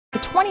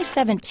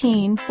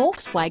2017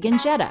 Volkswagen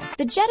Jetta.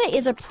 The Jetta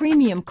is a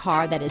premium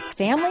car that is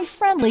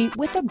family-friendly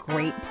with a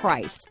great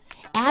price.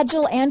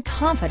 Agile and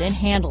confident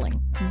handling.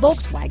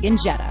 Volkswagen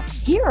Jetta.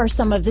 Here are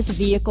some of this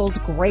vehicle's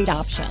great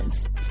options: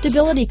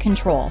 stability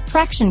control,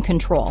 traction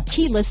control,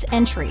 keyless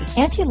entry,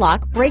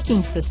 anti-lock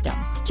braking system,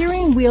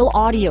 steering wheel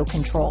audio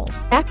controls,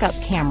 backup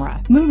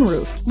camera,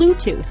 moonroof,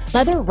 Bluetooth,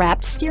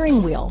 leather-wrapped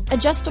steering wheel,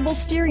 adjustable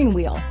steering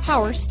wheel,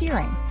 power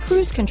steering,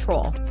 cruise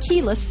control,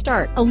 keyless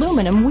start,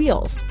 aluminum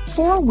wheels,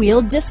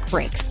 four-wheel disc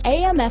brakes,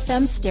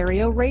 AM/FM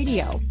stereo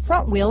radio,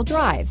 front-wheel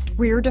drive,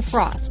 rear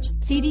defrost,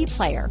 CD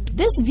player.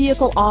 This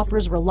vehicle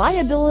offers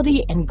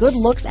reliability and good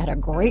looks at a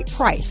great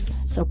price.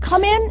 So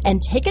come in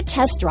and take a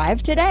test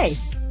drive today.